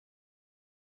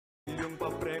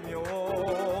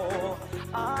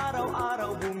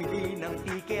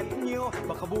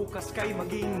baka bukas kay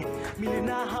maging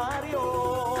milyonaryo.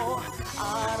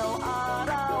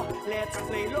 Araw-araw, let's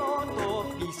play Lotto,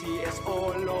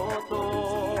 PCSO Lotto.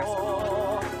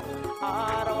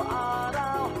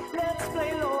 Araw-araw, let's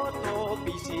play Lotto,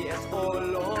 PCSO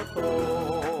Lotto.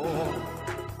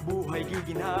 Buhay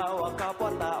giginhawa,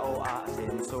 kapwa-tao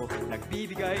aasenso,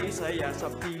 nagbibigay saya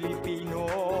sa Pilipino.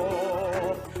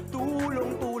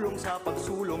 Tulong-tulong sa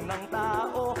pagsulong ng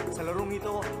tao, sa larong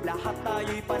ito lahat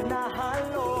tayo'y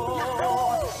panahalo.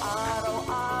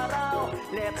 Araw-araw,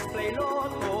 let's play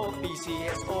Lotto,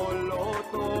 PCSO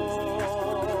Lotto.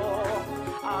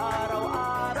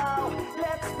 Araw-araw,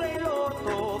 let's play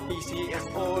Lotto,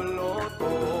 PCSO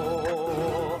Lotto.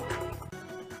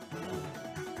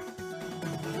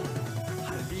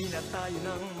 Halina tayo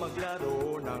nang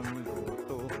maglaro ng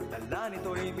Lotto, dala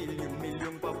nito'y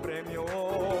milyong-milyong papremyo.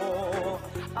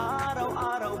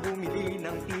 Araw-araw bumili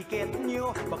ng tiket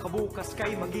nyo, baka bukas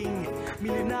kay maging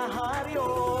milyonaryo.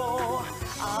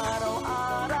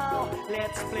 Araw-araw,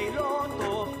 let's play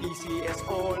Lotto,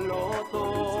 PCSO Lotto.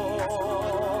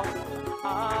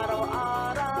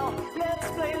 Araw-araw, let's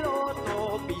play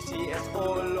Lotto, PCSO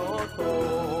Lotto.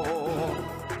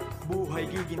 Buhay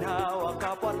giginhawa,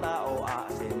 kapwa-tao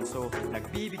aasenso,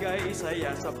 nagbibigay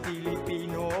saya sa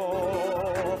Pilipino.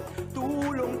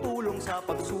 Tulong-tulong sa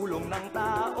pagsulong ng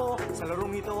tao, sa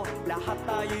larong ito lahat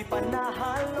tayo'y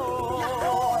panahalo.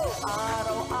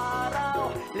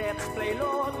 Araw-araw, let's play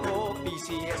Lotto,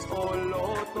 PCSO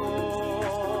Lotto.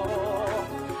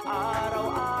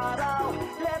 Araw-araw,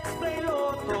 let's play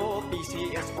Lotto,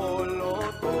 PCSO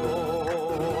Lotto.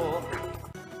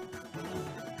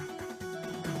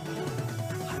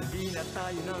 Halina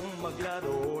tayo nang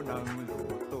maglaro ng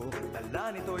Lotto, dala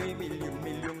nito'y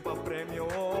milyong-milyong papremyo.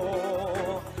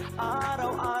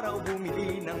 Araw-araw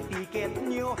bumili ng tiket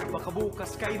nyo, baka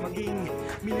bukas kay maging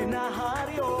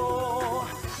milyonaryo.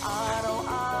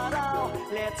 Araw-araw,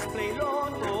 let's play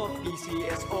Lotto,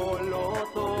 PCSO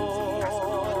Lotto.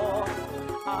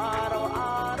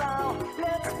 Araw-araw,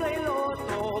 let's play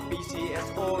Lotto,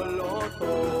 PCSO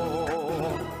Lotto.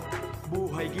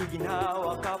 Buhay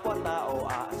giginhawa, kapwa-tao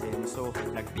aasenso,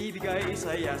 nagbibigay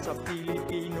saya sa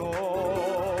Pilipino.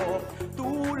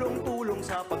 Tulong-tulong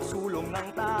sa pagsulong ng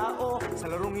tao, sa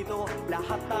larong ito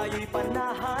lahat tayo'y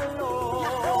panahalo.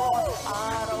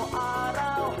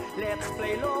 Araw-araw, let's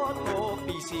play Lotto,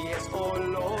 PCSO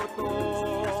Lotto.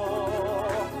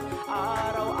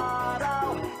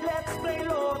 Araw-araw, let's play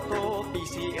Lotto,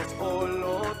 PCSO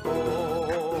Lotto.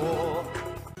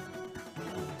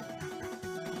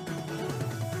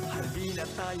 Halina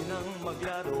tayo nang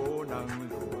maglaro ng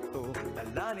Lotto,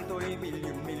 dala nito'y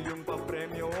milyong-milyong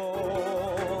papremyo.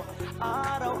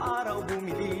 Araw-araw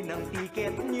bumili ng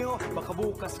tiket nyo, baka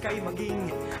bukas kay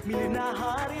maging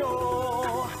milyonaryo.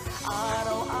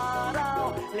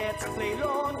 Araw-araw, let's play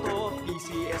Lotto,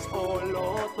 PCSO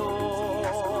Lotto.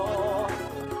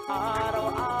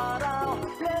 Araw-araw,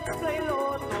 let's play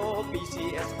Lotto,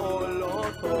 PCSO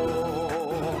Lotto.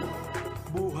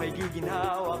 Buhay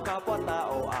giginhawa,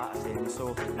 kapwa-tao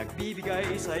aasenso,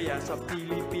 nagbibigay saya sa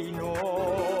Pilipino.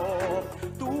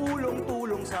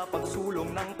 Tulong-tulong sa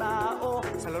pagsulong ng tao,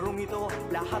 sa larong ito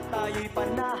lahat tayo'y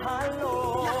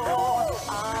panahalo.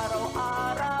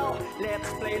 Araw-araw,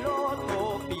 let's play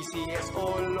Lotto, PCSO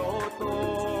Lotto.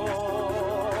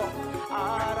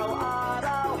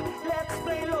 Araw-araw, let's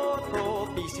play Lotto,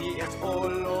 PCSO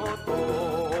Lotto.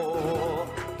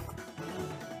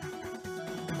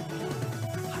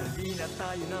 Halina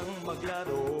tayo nang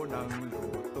maglaro ng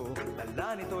Lotto,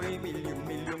 dala nito'y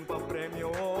milyong-milyong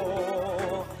papremyo.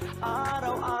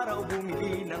 Araw-araw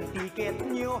bumili ng tiket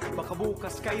nyo, baka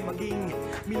bukas kay maging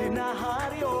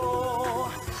milyonaryo.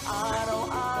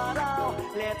 Araw-araw,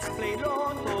 let's play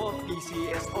Lotto,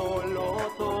 PCSO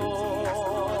Lotto.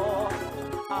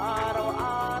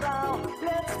 Araw-araw,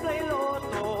 let's play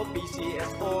Lotto,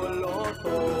 PCSO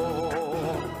Lotto.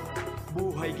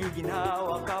 Buhay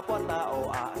giginhawa, kapwa-tao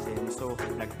aasenso,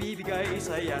 nagbibigay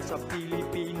saya sa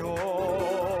Pilipino.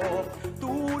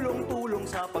 Tulong-tulong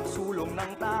sa pagsulong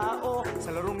ng tao,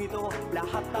 sa larong ito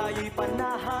lahat tayo'y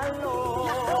panahalo.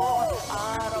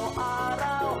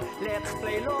 Araw-araw, let's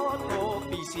play Lotto,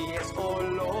 PCSO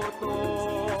Lotto.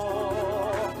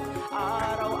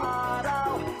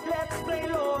 Araw-araw, let's play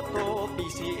Lotto,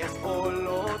 PCSO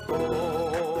Lotto.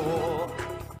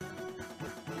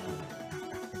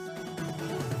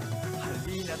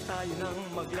 Halina tayo nang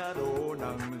maglaro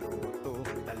ng Lotto,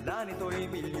 dala nito'y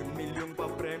milyong-milyong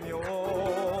papremyo.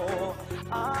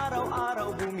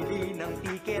 Araw-araw bumili ng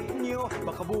tiket nyo,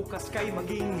 baka bukas kay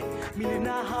maging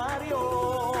milyonaryo.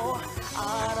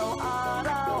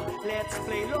 Araw-araw, let's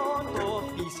play Lotto,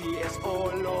 PCSO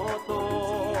Lotto.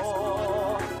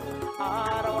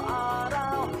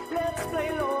 Araw-araw, let's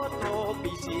play Lotto,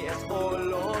 PCSO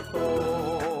Lotto.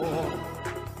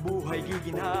 Buhay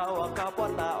giginhawa,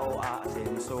 kapwa-tao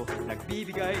aasenso,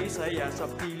 nagbibigay saya sa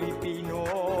Pilipino.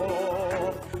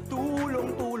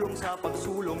 Tulong-tulong sa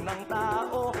pagsulong ng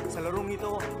tao, sa larong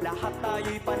ito lahat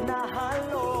tayo'y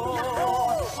panahalo.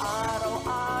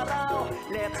 Araw-araw,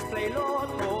 let's play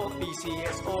Lotto,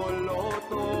 PCSO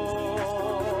Lotto.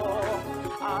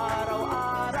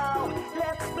 Araw-araw,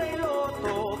 let's play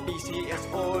Lotto,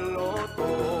 PCSO Lotto.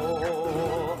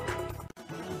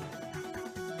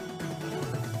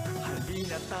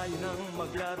 Halina tayo nang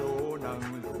maglaro ng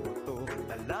Lotto,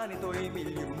 dala nito'y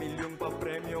milyong-milyong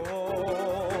papremyo.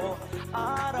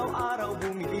 Araw-araw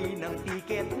bumili ng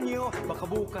tiket nyo, baka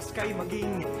bukas kay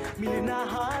maging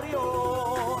milyonaryo.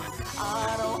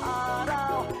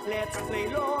 Araw-araw, let's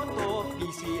play Lotto,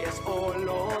 PCSO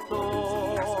Lotto.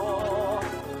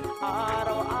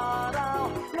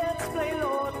 Araw-araw, let's play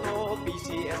Lotto,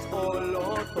 PCSO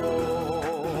Lotto.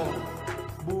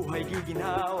 Buhay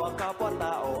giginhawa,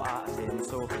 kapwa-tao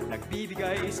aasenso,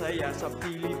 nagbibigay saya sa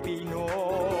Pilipino.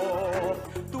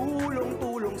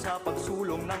 Tulong-tulong sa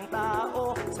pagsulong ng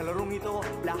tao, sa larong ito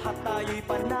lahat tayo'y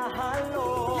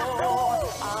panahalo.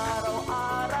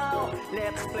 Araw-araw,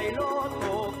 let's play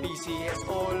Lotto,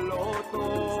 PCSO Lotto.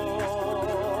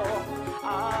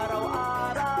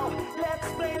 Araw-araw, let's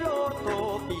play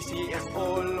Lotto, PCSO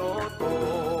Lotto.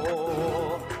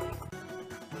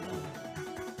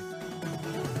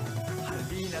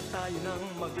 Halina tayo nang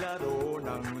maglaro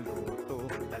ng Lotto,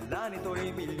 dala nito'y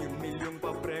milyong-milyong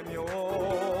papremyo.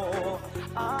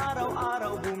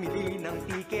 Araw-araw bumili ng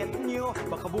tiket nyo,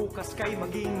 baka bukas kay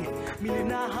maging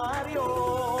milyonaryo.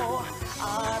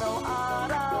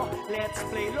 Araw-araw, let's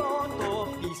play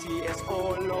Lotto, PCSO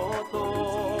Lotto.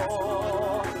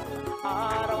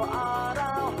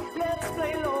 Araw-araw, let's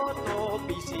play Lotto,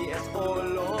 PCSO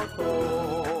Lotto.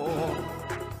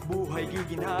 Buhay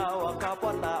giginhawa,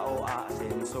 kapwa-tao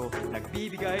aasenso,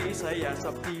 nagbibigay saya sa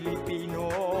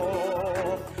Pilipino.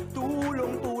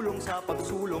 Tulong-tulong sa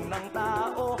pagsulong ng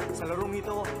tao, sa larong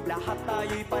ito lahat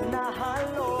tayo'y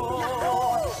panahalo.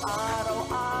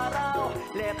 Araw-araw,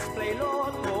 let's play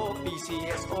Lotto,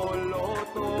 PCSO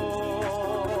Lotto.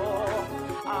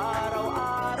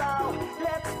 Araw-araw,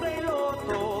 let's play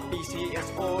Lotto,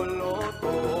 PCSO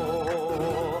Lotto.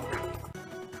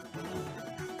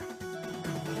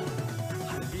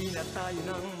 Halina tayo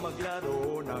nang maglaro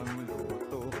ng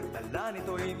Lotto, dala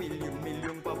nito'y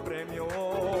milyong-milyong papremyo.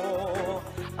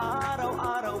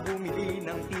 Araw-araw bumili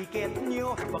ng tiket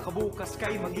nyo, baka bukas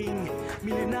kay maging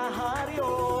milyonaryo.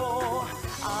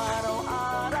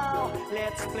 Araw-araw,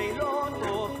 let's play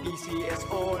Lotto,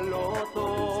 PCSO Lotto.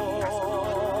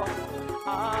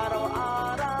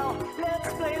 Araw-araw, let's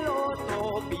play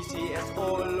Lotto, PCSO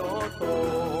Lotto.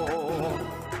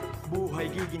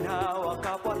 Buhay giginhawa,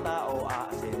 kapwa-tao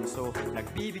aasenso,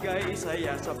 nagbibigay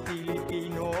saya sa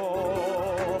Pilipino.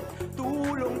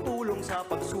 Tulong-tulong sa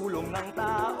pagsulong ng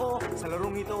tao, sa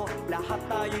larong ito lahat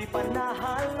tayo'y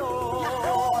panahalo.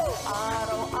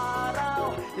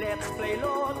 Araw-araw, let's play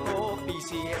Lotto,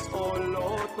 PCSO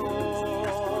Lotto.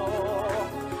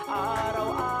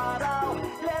 Araw-araw,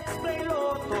 let's play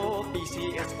Lotto,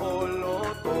 PCSO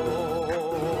Lotto.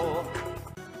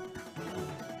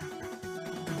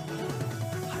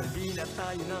 Halina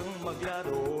tayo nang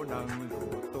maglaro ng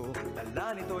Lotto,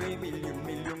 dala nito'y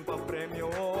milyong-milyong papremyo.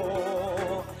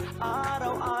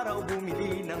 Araw-araw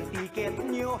bumili ng tiket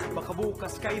nyo, baka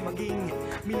bukas kay maging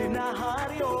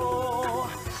milyonaryo.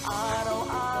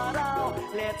 Araw-araw,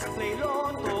 let's play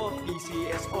Lotto,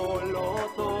 PCSO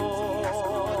Lotto.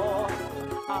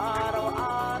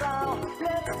 Araw-araw,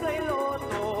 let's play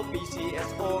Lotto,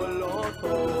 PCSO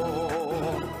Lotto.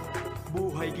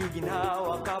 Buhay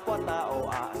giginhawa, kapwa-tao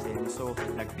aasenso,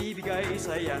 nagbibigay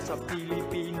saya sa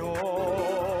Pilipino.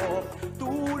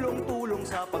 Tulong-tulong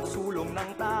sa pagsulong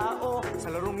ng tao, sa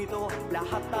larong ito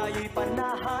lahat tayo'y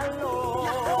panahalo.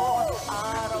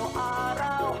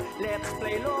 Araw-araw, let's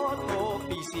play Lotto,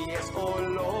 PCSO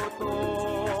Lotto.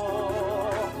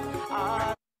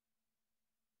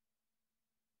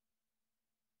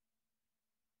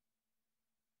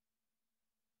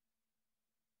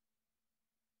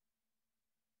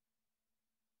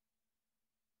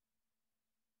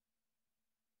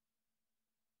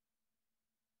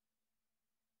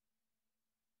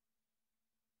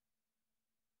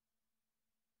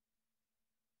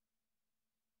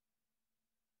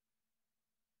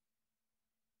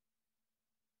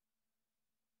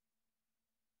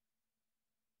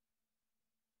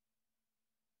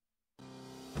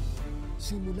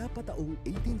 Simula pa taong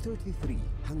 1833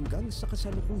 hanggang sa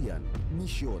kasalukuyan,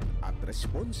 misyon at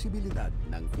responsibilidad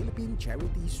ng Philippine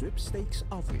Charity Sweepstakes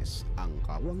Office ang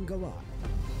kawanggawa.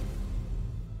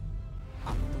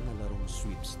 Ang mga larong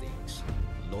sweepstakes,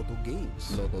 Lotto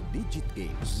games, Lotto digit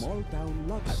games, small town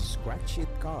lotto at scratch it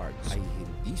cards ay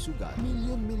hindi sugat.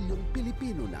 Milyon-milyong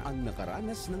Pilipino na ang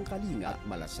nakaranas ng kalinga at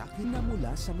malasakit na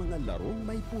mula sa mga larong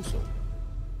may puso.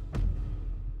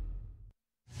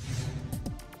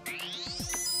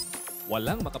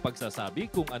 Walang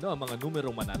makapagsasabi kung ano ang mga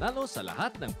numerong mananalo sa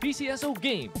lahat ng PCSO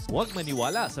games. Huwag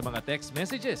maniwala sa mga text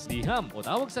messages, liham o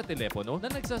tawag sa telepono na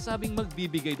nagsasabing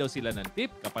magbibigay daw sila ng tip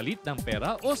kapalit ng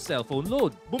pera o cellphone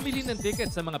load. Bumili ng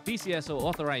ticket sa mga PCSO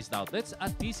authorized outlets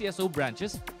at PCSO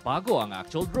branches bago ang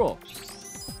actual draw.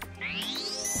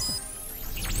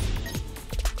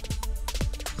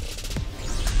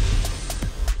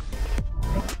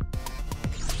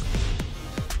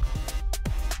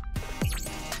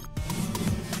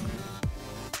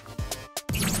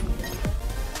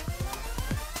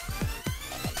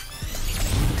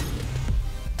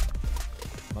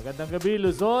 Magandang gabi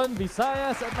Luzon,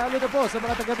 Visayas at lalo na po sa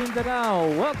mga taga Mindanao.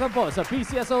 Welcome po sa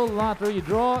PCSO Lottery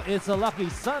Draw. It's a lucky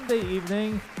Sunday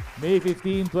evening, May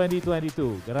 15,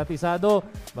 2022. Garantisado,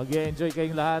 mag-e-enjoy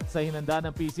kayong lahat sa hinanda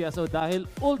ng PCSO dahil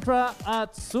ultra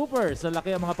at super sa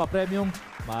laki ang mga papremyong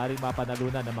maaaring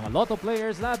mapanalunan ng mga Lotto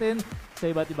players natin sa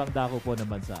iba't ibang dako po ng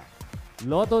bansa.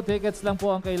 Lotto tickets lang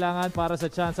po ang kailangan para sa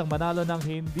tsansang manalo ng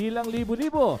hindi lang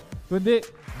libo-libo, kundi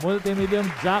multimillion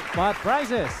jackpot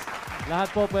prizes.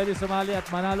 Lahat po pwede sumali at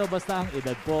manalo basta ang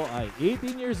edad po ay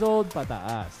 18 years old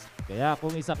pataas. Kaya kung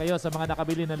isa kayo sa mga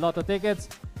nakabili ng Lotto tickets,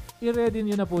 i-ready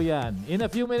nyo na po yan. In a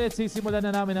few minutes, sisimulan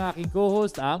na namin ang aking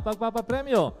co-host ang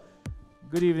pagpapapremyo.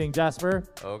 Good evening, Jasper.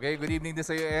 Okay, good evening din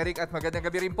sa iyo, Eric. At magandang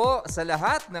gabi rin po sa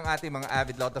lahat ng ating mga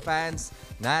avid Lotto fans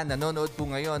na nanonood po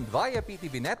ngayon via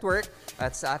PTV Network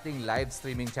at sa ating live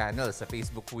streaming channel sa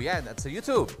Facebook po yan at sa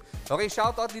YouTube. Okay,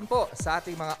 shoutout din po sa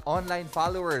ating mga online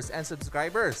followers and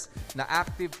subscribers na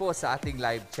active po sa ating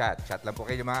live chat. Chat lang po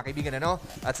kayo mga kaibigan, ano?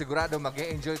 At sigurado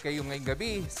mag-e-enjoy kayo ngayong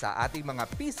gabi sa ating mga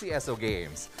PCSO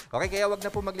games. Okay, kaya wag na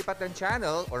po maglipat ng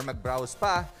channel or mag-browse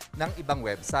pa ng ibang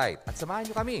website. At samahan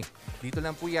nyo kami. Dito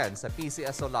lang po yan sa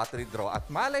PCSO Lottery Draw at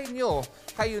malay nyo,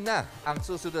 kayo na ang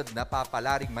susunod na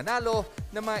papalaring manalo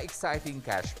ng mga exciting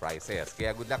cash prizes. Kaya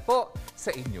good luck po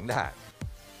sa inyong lahat.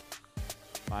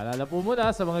 Paalala po muna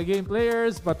sa mga game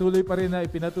players, patuloy pa rin na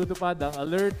ipinatutupad ang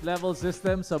alert level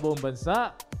system sa buong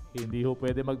bansa. Hindi ho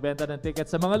pwede magbenta ng ticket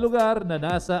sa mga lugar na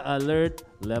nasa alert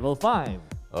level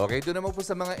 5. Okay, doon naman po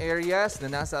sa mga areas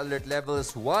na nasa alert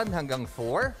levels 1 hanggang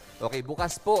 4. Okay,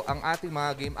 bukas po ang ating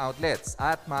mga game outlets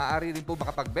at maaari rin po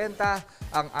makapagbenta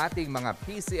ang ating mga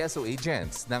PCSO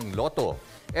agents ng Lotto,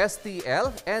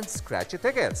 STL, and Scratchy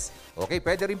tickets. Okay,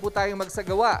 pwede rin po tayong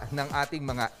magsagawa ng ating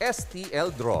mga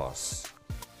STL draws.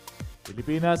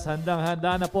 Pilipinas,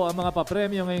 handang-handa na po ang mga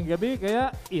papremyo ngayong gabi,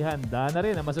 kaya ihanda na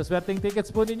rin ang masaswerteng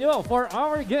tickets po ninyo. For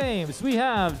our games, we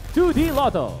have 2D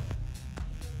Lotto,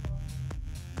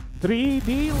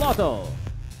 3D Lotto,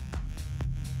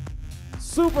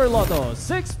 Super Lotto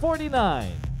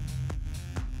 649,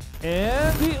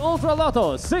 and the Ultra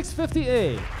Lotto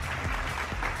 658.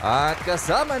 At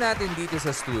kasama natin dito sa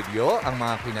studio ang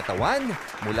mga kinatawan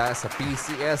mula sa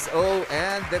PCSO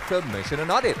and the Commission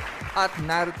on Audit. At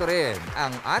narito rin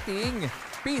ang ating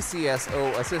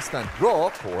PCSO Assistant Draw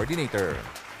Coordinator.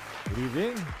 Good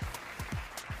evening.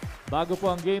 Bago po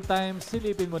ang game time,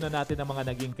 silipin muna natin ang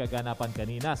mga naging kaganapan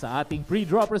kanina sa ating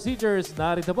pre-draw procedures.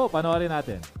 Narito po, panoorin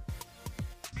natin.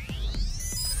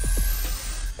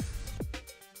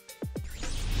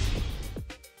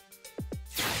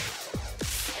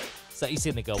 Sa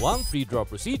isinagawang pre-draw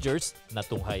procedures,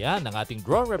 natunghayan ng ating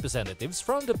draw representatives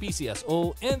from the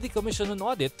PCSO and the Commission on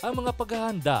Audit ang mga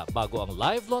paghahanda bago ang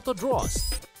live lotto draws.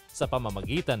 Sa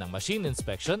pamamagitan ng machine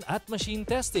inspection at machine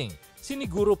testing,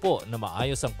 siniguro po na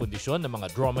maayos ang kondisyon ng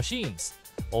mga draw machines.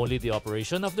 Only the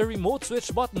operation of the remote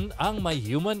switch button ang may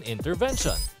human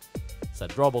intervention. Sa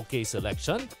drawable case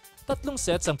selection, 3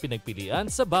 sets ang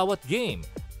pinagpilian sa bawat game.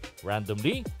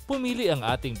 Randomly, pumili ang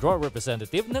ating draw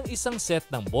representative ng isang set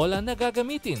ng bola na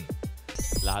gagamitin.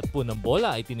 Lahat po ng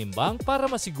bola ay tinimbang para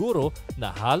masiguro na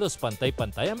halos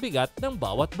pantay-pantay ang bigat ng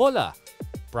bawat bola.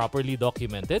 Properly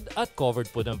documented at covered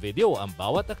po ng video ang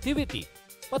bawat activity.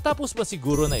 Matapos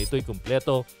masiguro na ito'y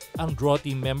kumpleto, ang draw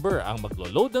team member ang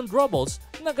maglo-load ng draw balls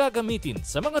na gagamitin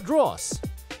sa mga draws.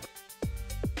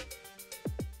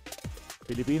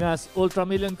 Pilipinas Ultra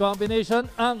Million Combination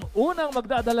ang unang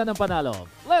magdadala ng panalo.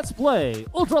 Let's play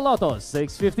Ultra Lotto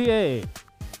 658.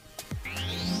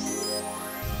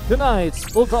 Tonight's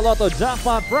Ultra Lotto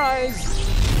Jackpot Prize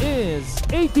is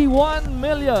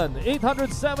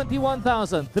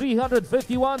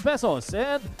 81,871,351 pesos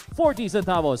and 40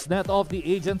 centavos net of the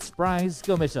agent's prize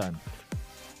commission.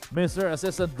 Mr.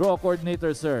 Assistant Draw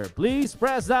Coordinator, sir, please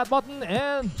press that button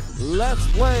and let's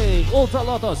play Ultra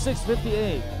Lotto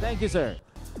 658. Thank you, sir.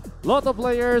 Lotto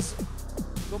players,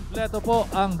 kumpleto po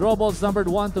ang draw balls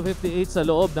numbered 1 to 58 sa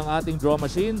loob ng ating draw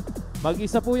machine.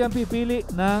 Mag-isa po yan pipili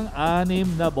ng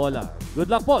 6 na bola.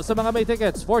 Good luck po sa mga may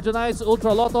tickets for tonight's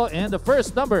Ultra Lotto, and the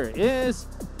first number is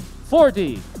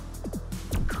 40.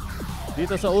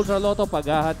 Dito sa Ultra Lotto,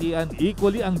 paghahatian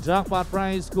equally ang jackpot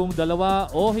prize kung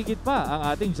dalawa o higit pa ang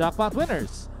ating jackpot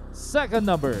winners. Second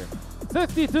number,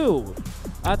 52.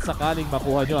 At sakaling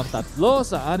makuha nyo ang tatlo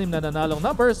sa 6 na nanalong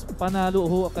numbers, panalo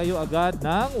ho kayo agad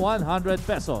ng 100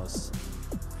 pesos.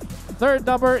 Third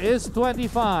number is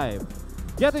 25.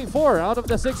 Getting 4 out of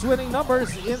the 6 winning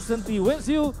numbers instantly wins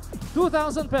you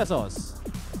 2,000 pesos.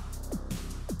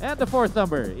 And the fourth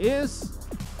number is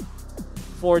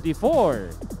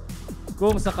 44.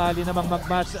 Kung sakali namang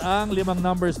mag-match ang 5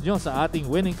 numbers nyo sa ating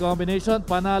winning combination,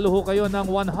 panalo ho kayo ng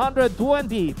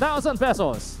 120,000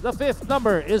 pesos. The fifth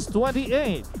number is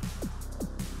 28.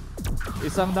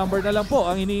 Isang number na lang po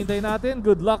ang iniintay natin.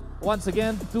 Good luck once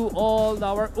again to all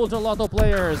our Ultra Lotto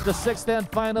players. The sixth and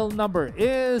final number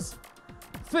is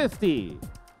 50.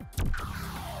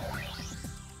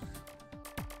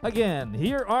 Again,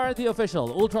 here are the official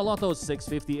Ultra Lotto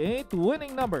 658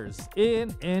 winning numbers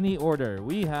in any order.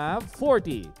 We have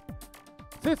 40,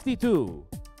 52,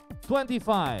 25,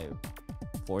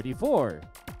 44,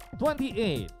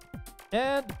 28,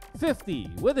 and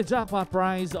 50 with a jackpot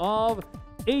prize of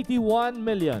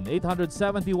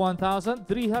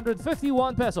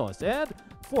 81,871,351 pesos and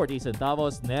 40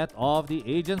 centavos net of the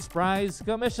agent's prize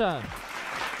commission.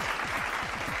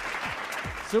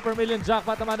 Super Million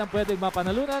Jackpot naman ang pwedeng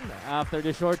mapanalunan after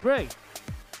the short break.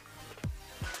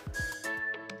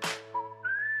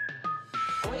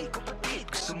 Oy,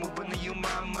 kapatid, gusto mo ba na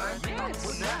yumaman?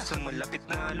 Yes! Na sa malapit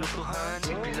na lutuhan.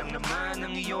 Simple lang naman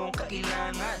ang iyong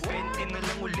kailangan. 20 na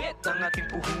lang ulit ang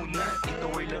ating puhunan. Ito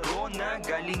ay laro na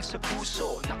galing sa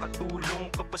puso.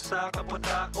 Nakatulong ka pa sa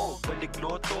kapatao. Balik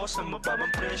Lotto sa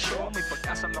mababang presyo. May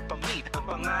pag-asa makamit ang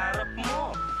pangarap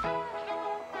mo.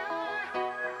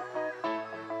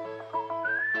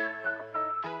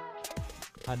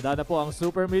 Handa na po ang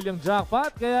Super Million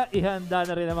Jackpot, kaya ihanda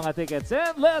na rin ang mga tickets.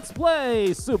 And let's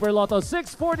play Super Lotto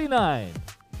 649.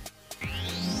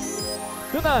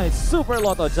 Tonight's Super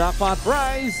Lotto Jackpot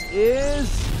prize is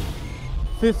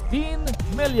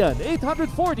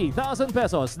 15,840,000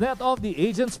 pesos net of the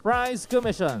agent's prize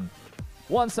commission.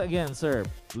 Once again, sir,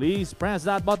 please press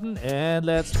that button and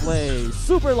let's play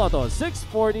Super Lotto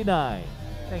 649.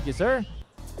 Thank you, sir.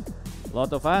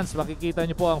 Lotto fans, makikita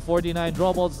niyo po ang 49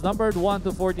 draw balls numbered 1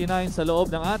 to 49 sa loob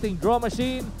ng ating draw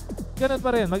machine. Ganun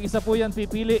pa rin, mag-isa po yan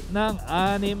pipili ng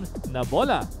 6 na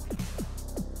bola.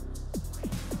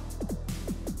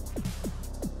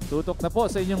 Tutok na po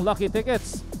sa inyong lucky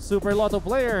tickets, Super Lotto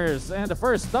players. And the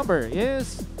first number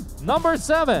is number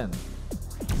 7.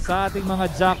 Sa ating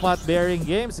mga jackpot bearing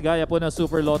games, gaya po ng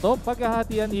Super Lotto,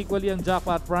 paghahatian equally ang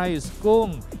jackpot prize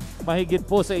kung mahigit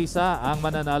po sa isa ang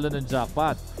mananalo ng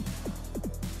jackpot.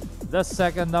 The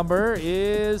second number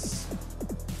is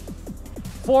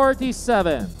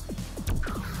 47.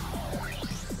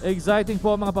 Exciting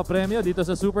po mga papremyo dito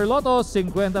sa Super Lotto.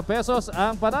 50 pesos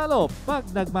ang panalo pag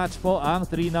nag-match po ang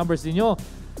 3 numbers ninyo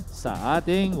sa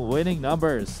ating winning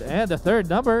numbers. And the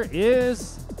third number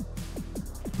is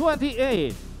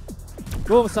 28.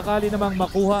 Kung sakali namang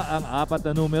makuha ang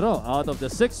 4 na numero out of the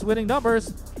 6 winning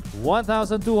numbers,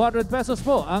 1,200 pesos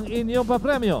po ang inyong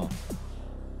papremyo.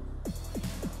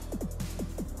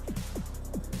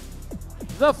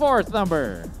 The fourth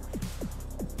number,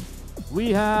 we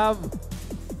have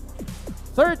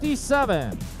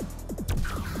 37.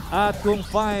 At kung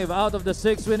 5 out of the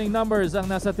 6 winning numbers ang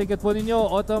nasa ticket po ninyo,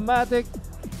 automatic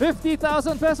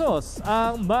 50,000 pesos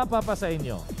ang mapapasa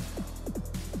inyo.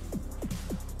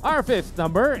 Our fifth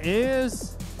number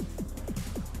is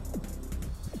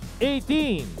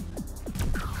 18.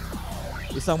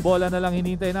 Isang bola na lang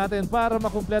hinihintay natin para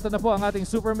makumpleto na po ang ating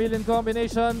Super Million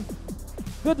combination.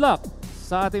 Good luck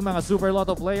sa ating mga Super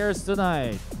Lotto players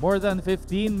tonight. More than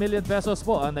 15 million pesos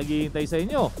po ang naghihintay sa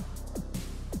inyo.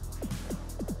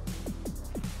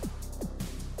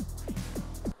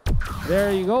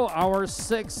 There you go, our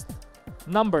sixth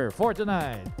number for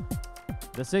tonight.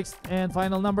 The sixth and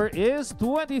final number is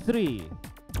 23.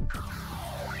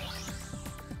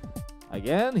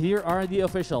 Again, here are the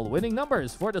official winning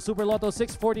numbers for the Super Lotto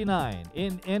 649.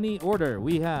 In any order,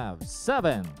 we have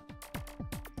 7,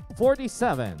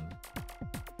 47,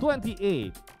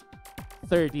 28,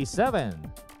 37,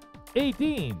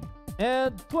 18,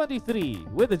 and 23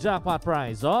 with a jackpot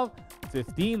prize of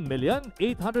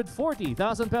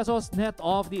 15,840,000 pesos net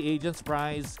of the agent's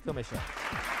prize commission.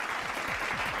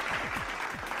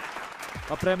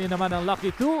 Papremyo naman ang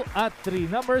Lucky 2 at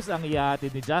 3 numbers ang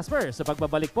ihahatid ni Jasper sa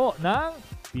pagbabalik po ng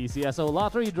PCSO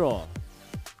Lottery Draw.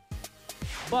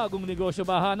 Bagong negosyo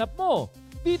ba hanap mo?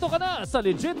 Dito ka na sa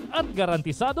legit at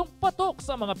garantisadong patok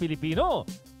sa mga Pilipino.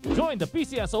 Join the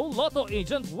PCSO Lotto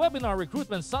Agent Webinar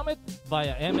Recruitment Summit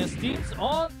via MS Teams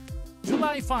on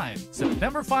July 5,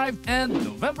 September 5, and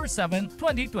November 7,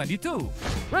 2022.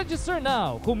 Register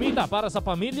now! Kumita para sa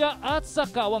pamilya at sa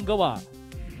kawang-gawa.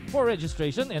 For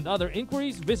registration and other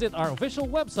inquiries, visit our official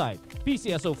website,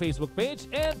 PCSO Facebook page,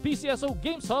 and PCSO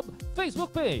Games Hub Facebook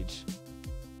page.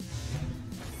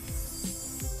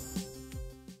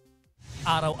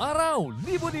 Araw-araw,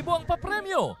 libo-libo ang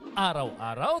papremyo.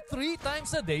 Araw-araw, 3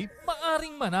 times a day,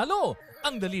 maaring manalo.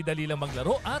 Ang dali-dali lang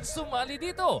maglaro at sumali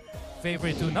dito.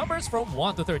 Favorite 2 numbers from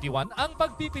 1 to 31 ang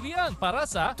pagpipilian para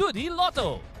sa 2D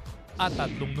Lotto. At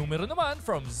 3 numero naman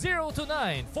from 0 to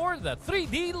 9 for the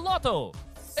 3D Lotto.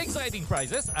 Exciting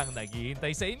prizes ang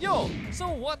naghihintay sa inyo.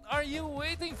 So what are you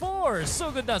waiting for?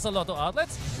 Sugod na sa Lotto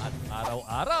outlets at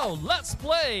araw-araw, let's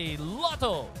play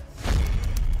Lotto!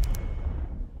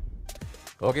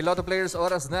 Okay, Lotto players,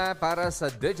 oras na para sa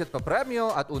digit pa premyo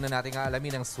at una nating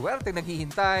aalamin ang swerte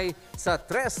naghihintay sa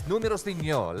 3 numeros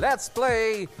ninyo. Let's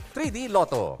play 3D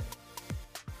Lotto.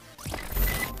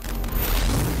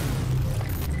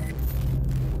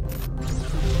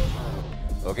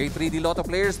 Okay, 3D Lotto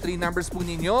players, 3 numbers po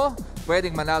ninyo.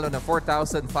 Pwedeng manalo ng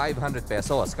 4,500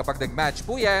 pesos. Kapag nag-match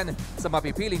po yan sa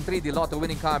mapipiling 3D Lotto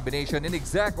winning combination in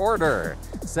exact order,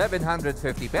 750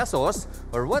 pesos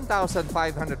or 1,500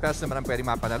 pesos naman ang pwedeng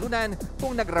mapanalunan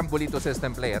kung nag-Rambolito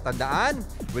system play. At tandaan,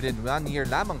 within 1 year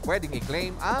lamang pwedeng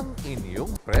i-claim ang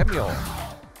inyong premyo.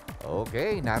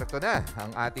 Okay, narito na ang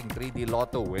ating 3D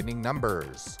Lotto winning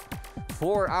numbers.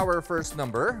 For our first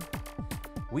number,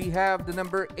 we have the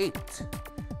number 8.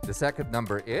 The second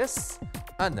number is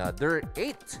another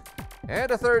 8. And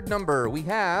the third number, we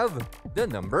have the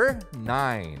number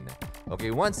 9. Okay,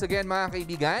 once again mga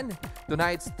kaibigan,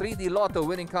 tonight's 3D Lotto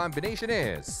winning combination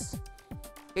is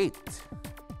 8,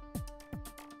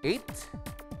 8,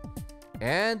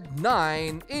 and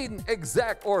 9 in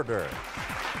exact order.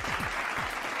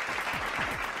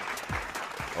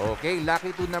 Okay, lucky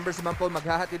 2 numbers naman po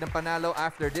maghahatid ng panalo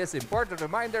after this important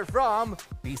reminder from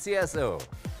PCSO.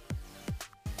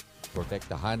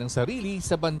 Protektahan ang sarili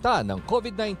sa banta ng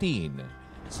COVID-19.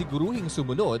 Siguruhing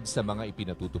sumunod sa mga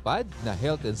ipinatutupad na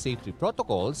health and safety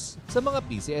protocols sa mga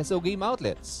PCSO game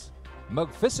outlets.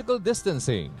 Mag-physical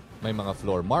distancing. May mga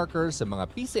floor markers sa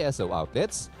mga PCSO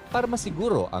outlets para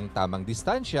masiguro ang tamang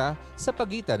distansya sa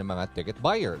pagitan ng mga ticket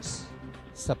buyers.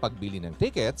 Sa pagbili ng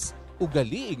tickets,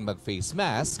 ugaliing mag-face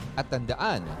mask at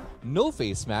tandaan, no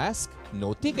face mask,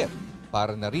 no ticket.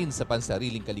 Para na rin sa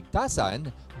pansariling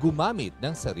kaligtasan, gumamit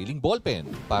ng sariling ballpen.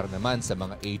 Para naman sa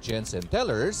mga agents and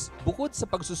tellers, bukod sa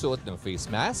pagsusuot ng face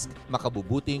mask,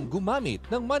 makabubuting gumamit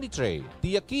ng money tray.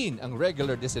 Tiyakin ang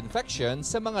regular disinfection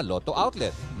sa mga Lotto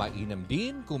outlet. Mainam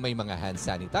din kung may mga hand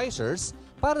sanitizers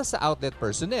para sa outlet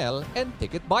personnel and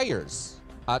ticket buyers.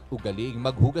 At ugaliing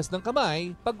maghugas ng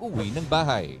kamay pag uwi ng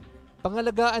bahay.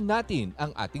 Pangalagaan natin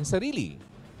ang ating sarili.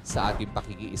 Sa ating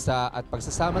pakikiisa at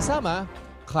pagsasama-sama,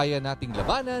 kaya nating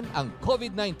labanan ang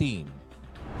COVID-19.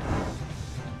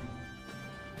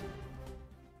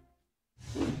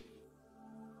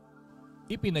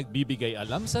 Ipinagbibigay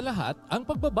alam sa lahat ang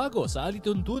pagbabago sa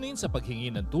alituntunin sa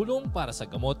paghingi ng tulong para sa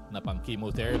gamot na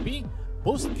pang-chemotherapy,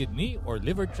 post-kidney or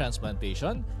liver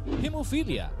transplantation,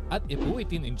 hemophilia at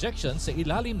ipuitin injection sa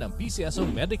ilalim ng PCSO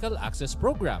Medical Access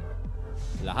Program.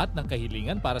 Lahat ng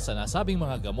kahilingan para sa nasabing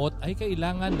mga gamot ay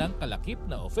kailangan ng kalakip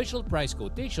na official price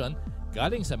quotation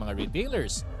galing sa mga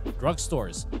retailers,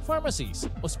 drugstores,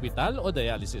 pharmacies, ospital o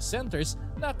dialysis centers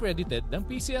na accredited ng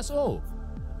PCSO.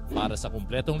 Para sa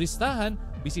kumpletong listahan,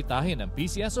 bisitahin ang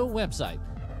PCSO website.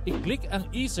 I-click ang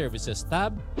e-services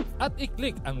tab at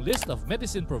i-click ang list of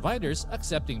medicine providers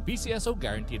accepting PCSO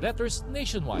guarantee letters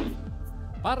nationwide.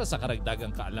 Para sa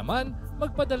karagdagang kaalaman,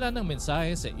 magpadala ng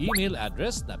mensahe sa email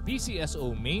address na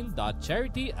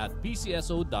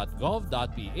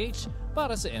pcsomain.charity@pcso.gov.ph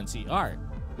para sa NCR.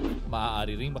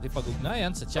 Maaari ring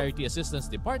makipag-ugnayan sa Charity Assistance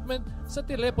Department sa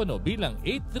telepono bilang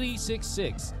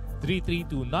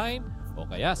 8366-3329 o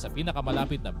kaya sa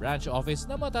pinakamalapit na branch office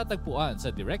na matatagpuan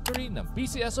sa directory ng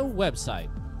PCSO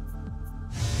website.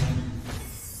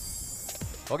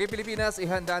 Okay, Pilipinas,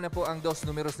 ihanda na po ang 2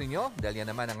 numeros ninyo dahil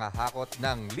yan naman ang hahakot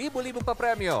ng libo-libong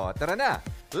papremyo. Tara na,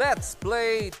 let's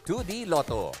play 2D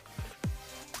Lotto.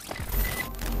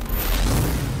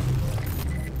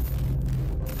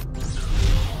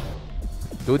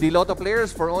 2D Lotto players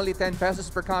for only 10 pesos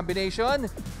per combination,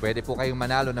 pwede po kayong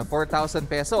manalo ng 4,000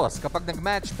 pesos kapag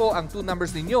nag-match po ang 2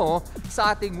 numbers ninyo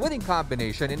sa ating winning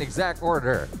combination in exact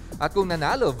order. At kung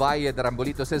nanalo via the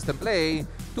Rambolito System Play,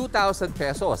 2,000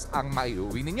 pesos ang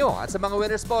maiuwi ninyo. At sa mga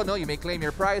winners po, no, you may claim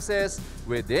your prizes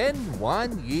within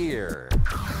 1 year.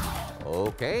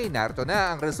 Okay, narito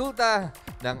na ang resulta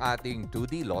ng ating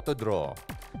 2D Lotto draw.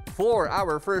 For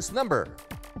our first number,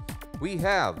 we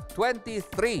have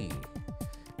 23.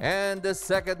 And the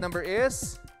second number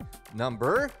is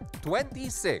number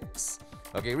 26.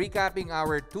 Okay, recapping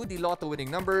our 2D Lotto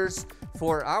winning numbers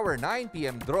for our 9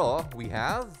 p.m. draw, we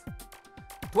have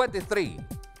 23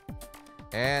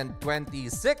 and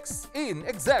 26 in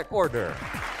exact order.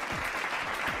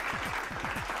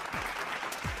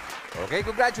 Okay,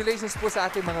 congratulations po sa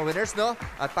ating mga winners, no?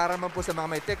 At para naman po sa mga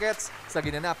may tickets sa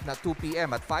ginanap na 2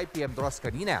 p.m. at 5 p.m. draws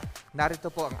kanina,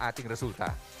 narito po ang ating resulta.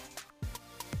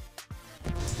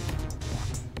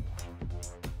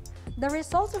 The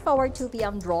results of our 2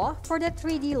 p.m. draw for the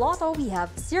 3D Lotto, we have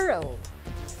 0,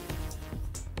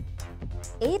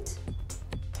 8,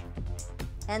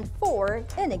 and 4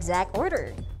 in exact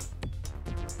order.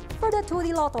 For the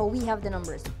 2D Lotto, we have the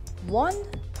numbers 1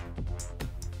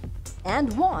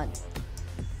 and 1.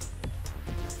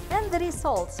 And the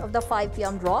results of the 5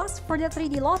 p.m. draws for the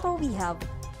 3D Lotto, we have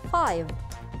 5,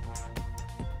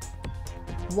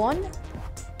 1,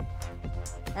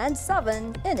 and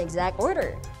 7 in exact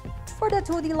order. For the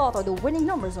 2D Lotto, the winning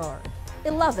numbers are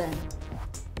 11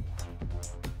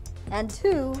 and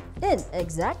 2 in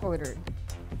exact order.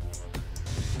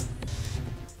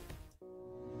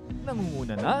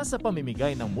 Nangunguna na sa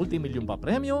pamimigay ng multimilyong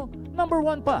papremyo, number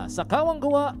 1 pa sa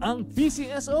kawang-gawa ang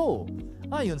PCSO.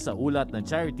 Ayon sa ulat ng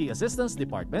Charity Assistance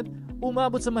Department,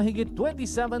 umabot sa mahigit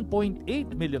 27.8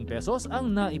 million pesos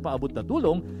ang naipaabot na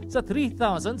tulong sa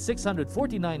 3,649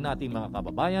 nating mga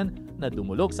kababayan na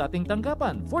dumulog sa ating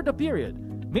tanggapan for the period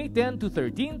May 10 to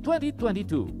 13,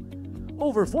 2022.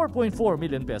 Over 4.4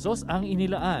 million pesos ang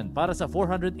inilaan para sa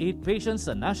 408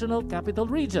 patients sa National Capital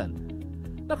Region.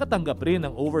 Nakatanggap rin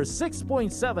ng over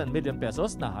 6.7 million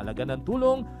pesos na halaga ng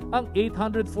tulong ang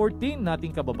 814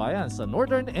 nating kababayan sa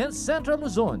Northern and Central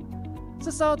Luzon. Sa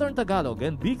Southern Tagalog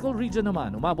and Bicol Region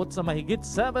naman, umabot sa mahigit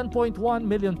 7.1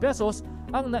 million pesos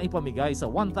ang naipamigay sa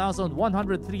 1,103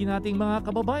 nating mga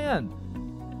kababayan.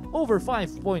 Over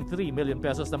 5.3 million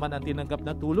pesos naman ang tinanggap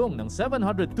na tulong ng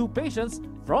 702 patients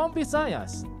from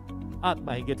Visayas. At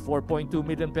mahigit 4.2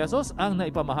 million pesos ang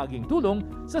naipamahaging tulong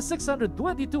sa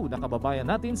 622 na kababayan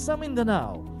natin sa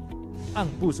Mindanao. Ang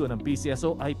puso ng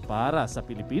PCSO ay para sa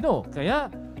Pilipino, kaya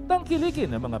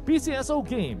tangkilikin ng mga PCSO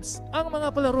Games ang mga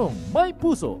palarong may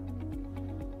puso.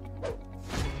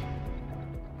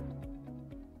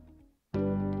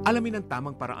 Alamin ang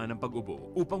tamang paraan ng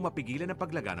pag-ubo upang mapigilan ang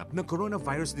paglaganap ng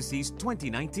Coronavirus Disease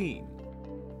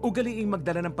 2019. Ugaliing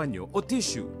magdala ng panyo o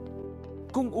tissue.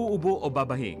 Kung uubo o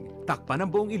babahing, takpan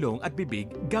ang buong ilong at bibig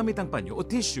gamit ang panyo o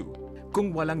tissue.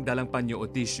 Kung walang dalang panyo o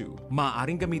tissue,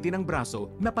 maaaring gamitin ang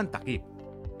braso na pantakip.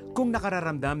 Kung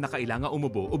nakararamdam na kailangan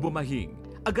umubo o bumahing,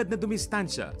 agad na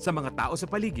dumistansya sa mga tao sa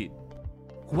paligid.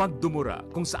 Huwag dumura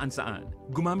kung saan-saan,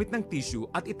 gumamit ng tissue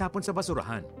at itapon sa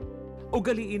basurahan.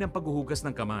 Ugaliin ang paghuhugas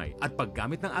ng kamay at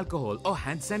paggamit ng alcohol o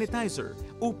hand sanitizer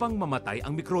upang mamatay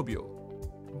ang mikrobyo.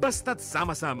 Basta't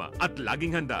sama-sama at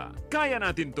laging handa, kaya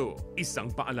natin to! Isang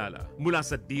paalala mula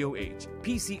sa DOH,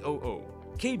 PCOO,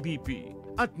 KBP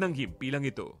at ng himpilang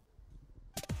ito.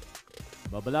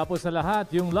 Babala po sa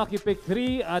lahat yung Lucky Pick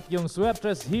 3 at yung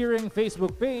Sweptress Hearing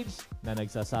Facebook page na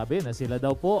nagsasabi na sila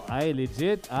daw po ay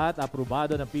legit at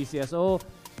aprobado ng PCSO,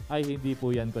 ay hindi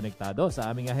po yan konektado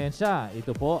sa aming ahensya.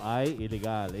 Ito po ay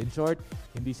illegal. In short,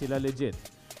 hindi sila legit.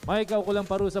 May kaukulang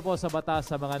parusa po sa batas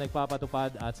sa mga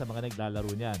nagpapatupad at sa mga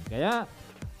naglalaro niyan. Kaya,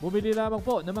 bumili lamang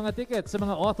po ng mga tickets sa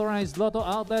mga authorized Lotto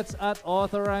outlets at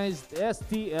authorized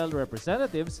STL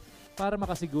representatives para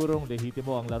makasigurong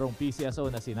lehitimo ang larong PCSO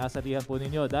na sinasalihan po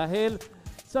ninyo. Dahil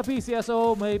sa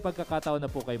PCSO, may pagkakataon na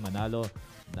po kayo manalo.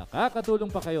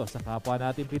 Nakakatulong pa kayo sa kapwa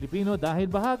nating Pilipino dahil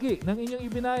bahagi ng inyong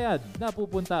ibinayad na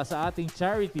pupunta sa ating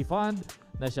charity fund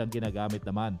na siyang ginagamit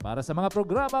naman para sa mga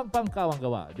programang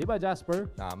pangkawang-gawa. Di ba, Jasper?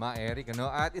 Tama, Eric. Ano?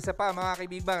 At isa pa, mga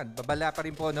kaibigan, babala pa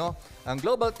rin po, no? Ang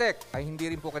Global Tech ay hindi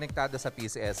rin po konektado sa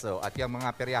PCSO at yung mga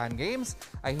peryahan games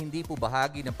ay hindi po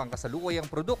bahagi ng pangkasalukuyang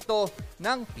produkto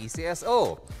ng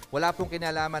PCSO. Wala pong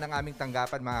kinalaman ng aming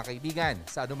tanggapan, mga kaibigan,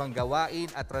 sa anumang gawain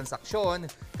at transaksyon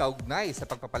kaugnay sa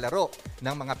pagpapalaro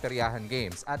ng mga peryahan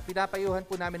games. At pinapayuhan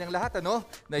po namin ang lahat, ano,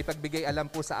 na ipagbigay alam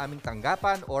po sa aming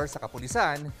tanggapan or sa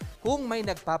kapulisan kung may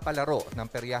nagpapalaro ng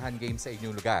peryahan game sa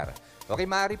inyong lugar. Okay,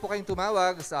 maaari po kayong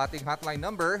tumawag sa ating hotline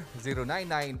number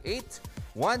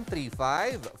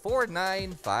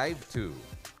 0998-135-4952.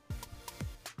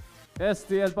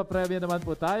 STL pa-premyo naman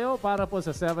po tayo para po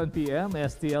sa 7 p.m.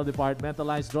 STL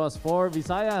Departmentalized Draws for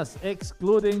Visayas,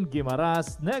 excluding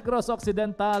Guimaras, Negros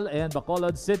Occidental, and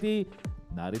Bacolod City.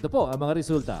 Narito po ang mga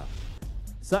resulta.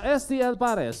 Sa STL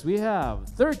Pares, we have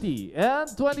 30 and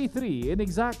 23 in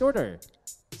exact order.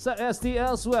 Sa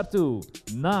STL Suertu,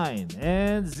 9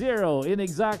 and 0 in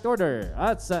exact order.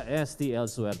 At sa STL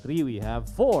Suer 3, we have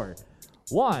 4,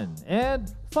 1 and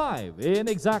 5 in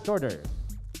exact order.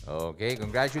 Okay,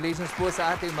 congratulations po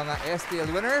sa ating mga STL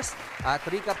winners. At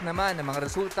recap naman ng mga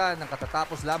resulta ng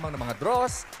katatapos lamang ng mga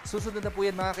draws. Susunod na po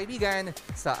yan mga kaibigan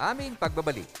sa aming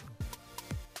pagbabalik.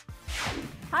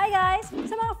 Hi guys!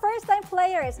 Sa mga first-time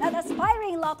players at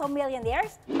aspiring Lotto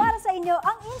millionaires, para sa inyo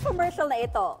ang infomercial na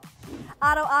ito.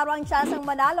 Araw-araw ang tsansang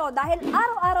manalo dahil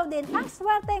araw-araw din ang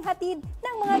swerteng hatid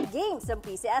ng mga games ng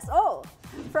PCSO.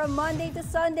 From Monday to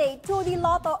Sunday, 2D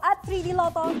Lotto at 3D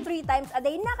Lotto 3 times a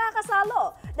day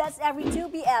nakakasalo. That's every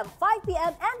 2 p.m., 5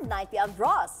 p.m., and 9 p.m.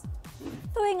 draws.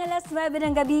 Tuwing alas 9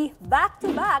 ng gabi,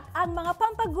 back-to-back ang mga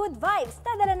pampagood vibes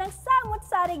na dala ng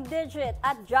samot-saring digit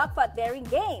at jackpot-bearing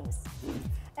games.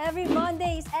 Every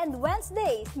Mondays and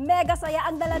Wednesdays, mega saya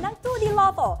ang dala ng 2D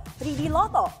Lotto, 3D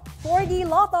Lotto, 4D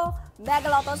Lotto,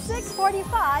 Mega Lotto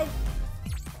 645,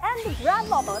 and the Grand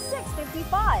Lotto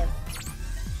 655.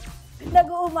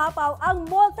 Nag-uumapaw ang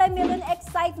multi-million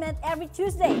excitement every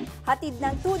Tuesday. Hatid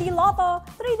ng 2D Lotto,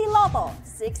 3D Lotto,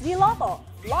 6D Lotto,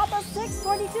 Lotto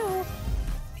 642,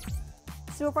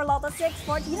 Super Lotto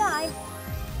 649,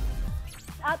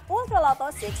 at Ultra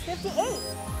Lotto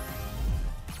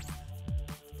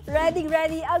 658.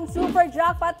 Ready ang Super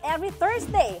Jackpot every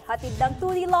Thursday. Hatid ng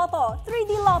 2D Lotto,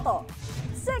 3D Lotto,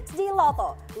 6D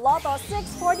Lotto, Lotto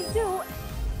 642,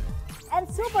 and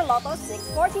Super Lotto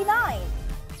 649.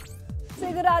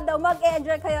 Sigurado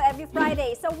mag-enjoy kayo every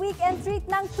Friday sa weekend treat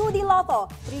ng 2D Lotto,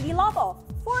 3D Lotto,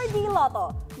 4D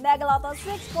Lotto, Mega Lotto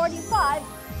 645,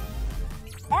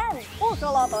 and Ultra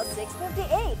Lotto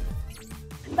 658.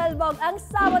 Talbog ang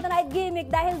Sabado Night Gimmick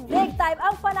dahil big time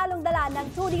ang panalong dala ng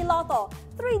 2D Lotto,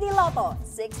 3D Lotto,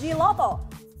 6D Lotto,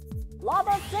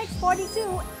 Lotto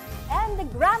 642, and the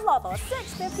Grand Lotto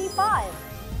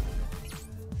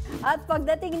 655. At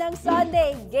pagdating ng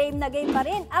Sunday, game na game pa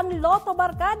rin ang Lotto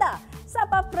Barkada sa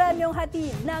papremyong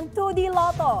hatid ng 2D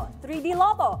Lotto, 3D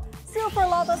Lotto, Super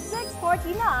Lotto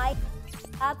 649,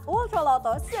 at Ultra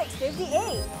Lotto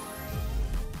 658.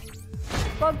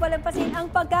 Pagpalampasin ang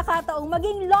pagkakataong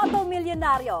maging Lotto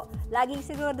milyonaryo. Laging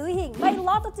siguraduhin may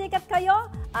Lotto ticket kayo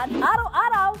at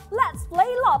araw-araw, let's play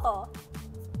Lotto!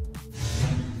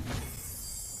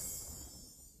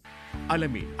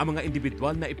 Alamin ang mga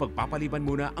individual na ipagpapaliban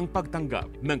muna ang pagtanggap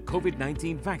ng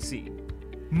COVID-19 vaccine.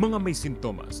 Mga may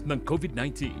sintomas ng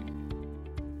COVID-19.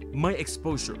 May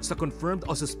exposure sa confirmed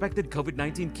o suspected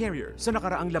COVID-19 carrier sa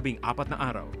nakaraang 14 na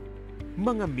araw.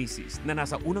 Mga misis na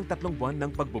nasa unang 3 buwan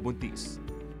ng pagbubuntis.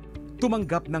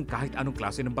 Tumanggap ng kahit anong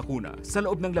klase ng bakuna sa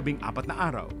loob ng 14 na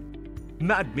araw.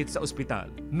 Na-admit sa ospital,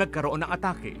 nagkaroon ng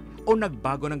atake o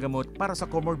nagbago ng gamot para sa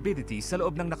comorbidity sa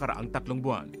loob ng nakaraang 3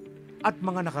 buwan. At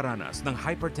mga nakaranas ng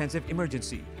hypertensive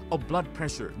emergency o blood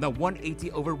pressure na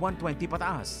 180/120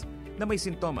 pataas na may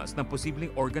sintomas ng posibleng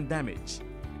organ damage.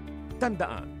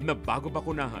 Tandaan na bago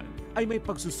bakunahan ay may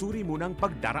pagsusuri munang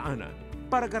pagdaraanan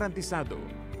para garantisado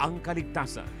ang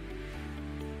kaligtasan.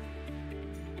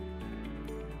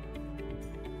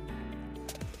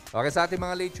 Okay, sa ating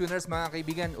mga late tuners, mga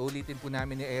kaibigan, ulitin po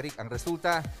namin ni Eric ang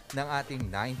resulta ng ating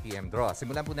 9 p.m. draw.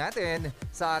 Simulan po natin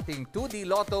sa ating 2D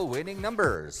Lotto winning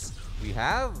numbers. We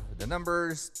have the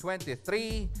numbers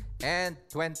 23 and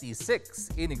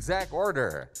 26 in exact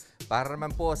order. Para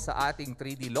naman po sa ating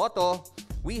 3D Lotto,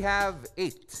 we have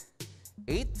 8,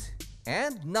 8,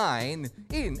 and 9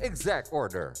 in exact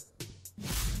order.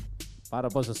 Para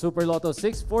po sa Super Lotto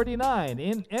 649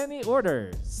 in any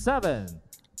order, 7,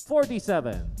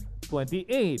 47, 28,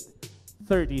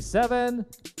 37,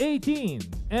 18,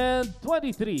 and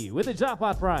 23 with a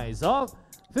jackpot prize of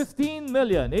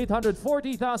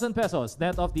 15,840,000 pesos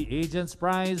net of the agent's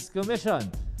prize commission.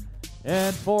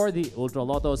 And for the Ultra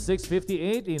Lotto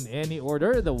 658 in any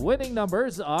order, the winning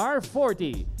numbers are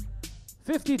 40,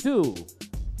 52,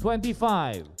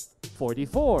 25,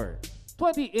 44,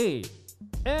 28,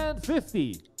 and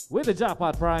 50 with a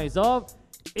jackpot prize of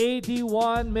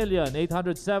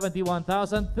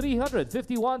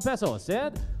 81,871,351 pesos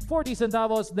and 40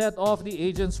 centavos net of the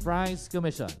agent's prize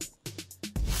commission.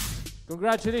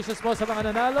 Congratulations po sa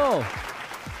mga nanalo.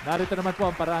 Narito naman po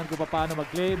ang paraan kung paano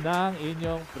mag-claim ng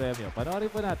inyong premyo. Panoorin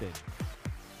po natin.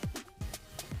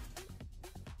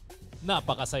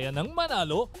 Napakasaya ng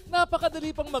manalo,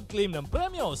 napakadali pang mag-claim ng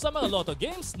premyo sa mga Lotto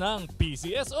games ng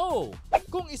PCSO.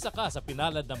 Kung isa ka sa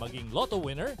pinalad na maging Lotto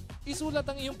winner, isulat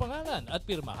ang iyong pangalan at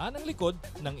pirmahan ang likod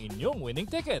ng inyong winning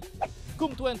ticket.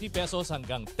 Kung 20 pesos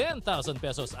hanggang 10,000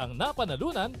 pesos ang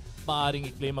napanalunan, maaaring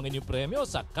i-claim ang inyong premyo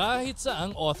sa kahit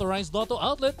saang authorized Lotto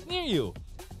outlet near you.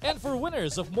 And for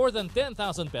winners of more than 10,000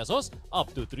 pesos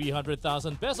up to 300,000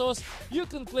 pesos, you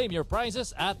can claim your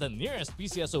prizes at the nearest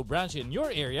PCSO branch in your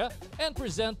area and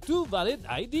present 2 valid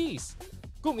IDs.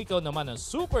 Kung ikaw naman ang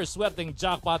super swerteng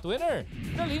jackpot winner,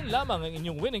 dalhin lamang ang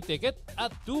inyong winning ticket at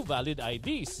 2 valid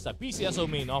IDs sa PCSO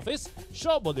Main Office,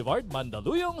 Shaw Boulevard,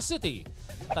 Mandaluyong City.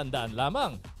 Tandaan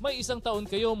lamang, may 1 taon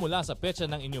kayo mula sa petsa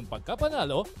ng inyong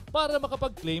pagkapanalo para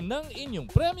makapag-claim ng inyong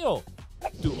premyo.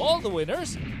 To all the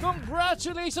winners,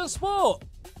 congratulations po!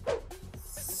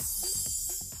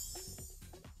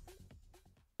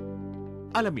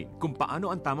 Alamin kung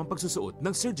paano ang tamang pagsusuot ng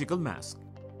surgical mask.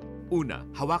 Una,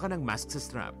 hawakan ang mask sa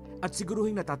strap at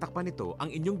siguruhing natatakpan nito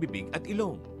ang inyong bibig at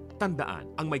ilong.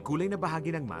 Tandaan, ang may kulay na bahagi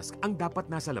ng mask ang dapat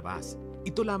nasa labas.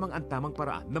 Ito lamang ang tamang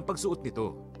paraan ng pagsuot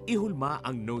nito. Ihulma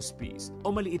ang nose piece o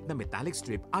maliit na metallic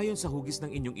strip ayon sa hugis ng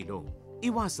inyong ilong.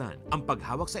 Iwasan ang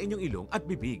paghawak sa inyong ilong at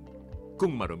bibig.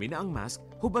 Kung marumi na ang mask,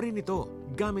 hubarin ito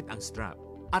gamit ang strap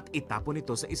at itapon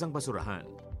ito sa isang basurahan.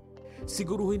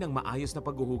 Siguruhin ang maayos na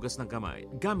paghuhugas ng kamay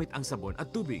gamit ang sabon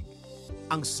at tubig.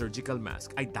 Ang surgical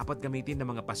mask ay dapat gamitin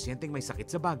ng mga pasyenteng may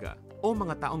sakit sa baga o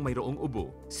mga taong mayroong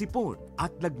ubo, sipon at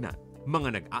lagnat,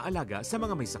 mga nag-aalaga sa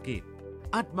mga may sakit,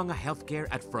 at mga healthcare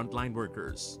at frontline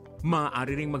workers.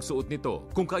 Maaari ring magsuot nito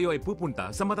kung kayo ay pupunta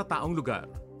sa matataong lugar.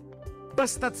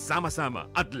 Basta't sama-sama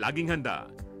at laging handa,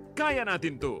 kaya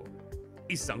natin to!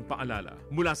 Isang paalala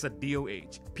mula sa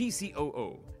DOH,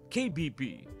 PCOO,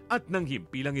 KBP at ng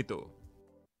himpilang ito.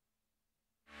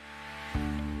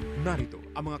 Narito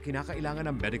ang mga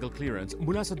kinakailangan ng medical clearance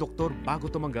mula sa doktor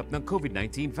bago tumanggap ng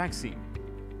COVID-19 vaccine.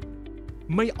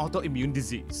 May autoimmune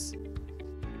disease.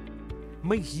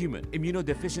 May human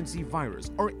immunodeficiency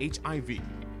virus or HIV.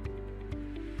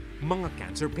 Mga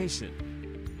cancer patient.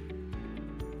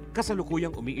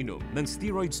 Kasalukuyang umiinom ng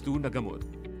steroids 2 na gamot.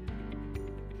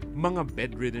 Mga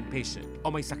bedridden patient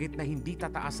o may sakit na hindi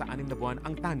tataas sa 6 na buwan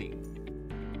ang taning.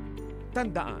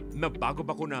 Tandaan na bago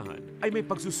bakunahan ay may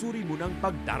pagsusuri munang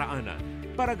pagdaraanan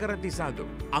para garantisado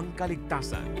ang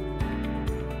kaligtasan.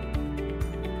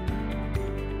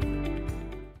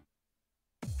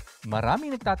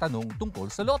 Maraming nagtatanong tungkol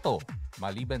sa Lotto.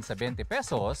 Maliban sa 20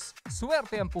 pesos,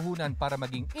 swerte ang puhunan para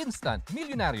maging instant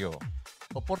milyonaryo.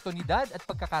 Oportunidad at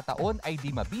pagkakataon ay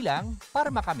di mabilang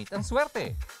para makamit ang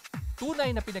swerte.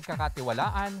 Tunay na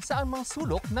pinagkakatiwalaan sa anumang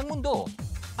sulok ng mundo.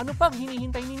 Ano pang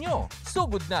hinihintay ninyo?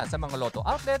 Sugod na sa mga Lotto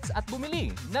outlets at bumili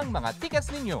ng mga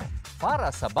tickets ninyo. Para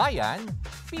sa bayan,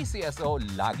 PCSO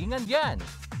laging andyan.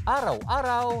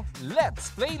 Araw-araw,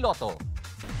 let's play Lotto!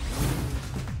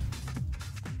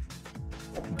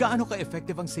 Gaano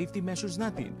ka-effective ang safety measures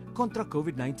natin kontra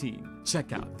COVID-19?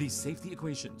 Check out these safety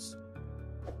equations.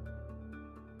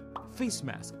 Face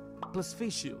mask plus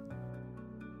face shield.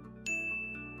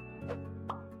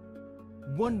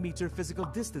 1 meter physical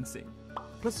distancing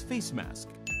plus face mask.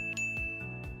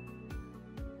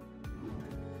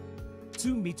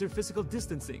 2 meter physical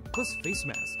distancing plus face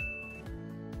mask.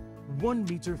 1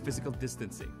 meter physical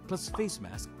distancing plus face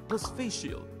mask plus face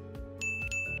shield.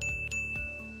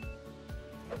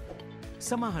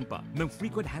 Samahan pa ng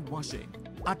frequent hand washing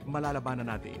at malalabanan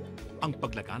natin ang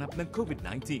paglaganap ng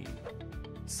COVID-19.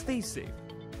 Stay safe.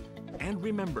 And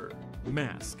remember,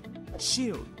 mask,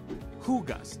 shield,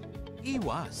 hugas,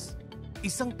 iwas.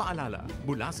 Isang paalala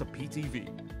mula sa PTV.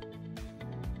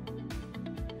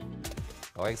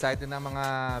 Okay, excited na mga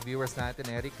viewers natin,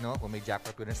 Eric, no? Kung may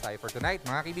jackpot winners tayo for tonight.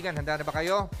 Mga kaibigan, handa na ba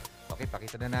kayo? Okay,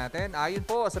 pakita na natin. Ayon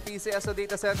po sa PCSO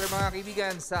Data Center, mga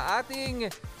kaibigan, sa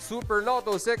ating Super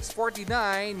Lotto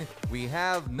 649, we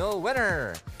have no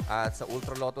winner. At sa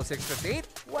Ultra Lotto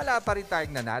 658, wala pa rin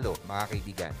tayong nanalo, mga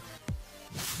kaibigan.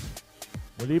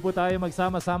 Muli po tayo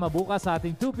magsama-sama bukas sa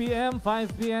ating 2 p.m.,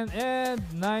 5 p.m., and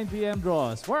 9 p.m.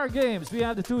 draws. For our games, we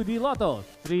have the 2D Lotto,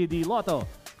 3D Lotto,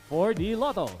 4D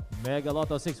Lotto, Mega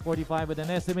Lotto 645 with an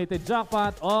estimated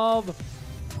jackpot of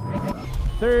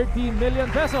 30 million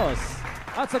pesos.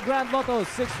 At sa Grand Lotto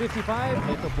 655,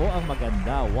 ito po ang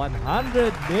maganda,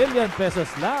 100 million pesos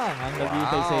lang ang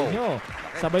naghihintay sa inyo.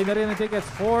 Sabay na rin ang tickets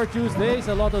for Tuesday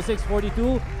sa Lotto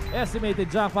 642. Estimated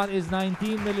jackpot is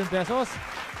 19 million pesos.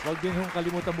 Huwag din hong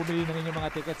kalimutan bumili ng inyong mga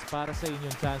tickets para sa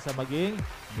inyong chance maging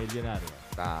milyonaryo.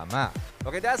 Tama.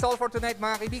 Okay, that's all for tonight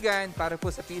mga kaibigan. Para po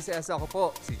sa PCSO, ako po,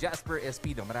 si Jasper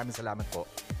Espido. Maraming salamat po.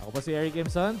 Ako po si Eric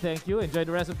Imson. Thank you. Enjoy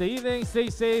the rest of the evening. Stay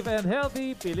safe and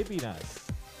healthy, Pilipinas.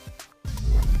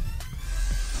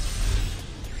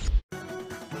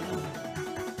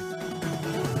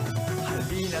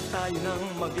 Halina tayo nang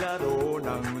maglaro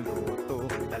ng Lotto.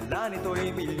 Dala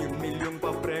nito'y milyong-milyong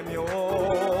pa-premyo.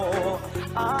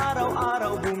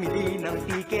 Araw-araw bumili ng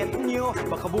tiket nyo.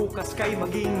 Baka bukas kay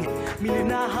maging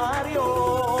milyonaryo.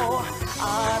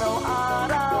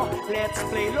 Araw-araw, let's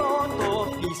play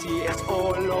Lotto. PCSO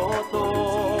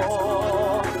Lotto.